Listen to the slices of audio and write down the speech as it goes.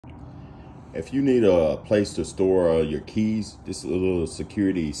If you need a place to store your keys, this is a little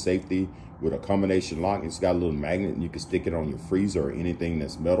security safety with a combination lock. It's got a little magnet and you can stick it on your freezer or anything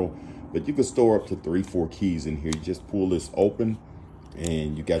that's metal. But you can store up to 3-4 keys in here. You just pull this open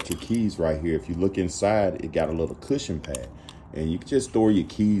and you got your keys right here. If you look inside, it got a little cushion pad. And you can just store your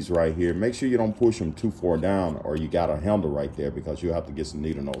keys right here. Make sure you don't push them too far down or you got a handle right there because you'll have to get some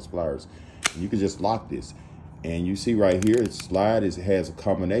needle nose pliers. And you can just lock this. And you see right here, its slide has a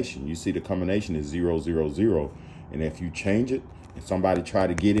combination. You see the combination is 000. And if you change it, if somebody try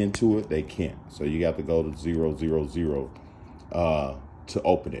to get into it, they can't. So you got to go to 000 to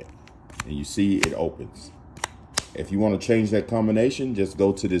open it. And you see it opens. If you want to change that combination, just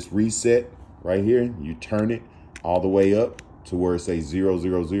go to this reset right here. You turn it all the way up to where it says 000. I'm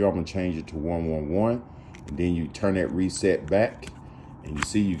going to change it to 111. And then you turn that reset back. And you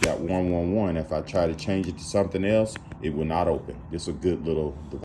see you got 111. If I try to change it to something else, it will not open. It's a good little device.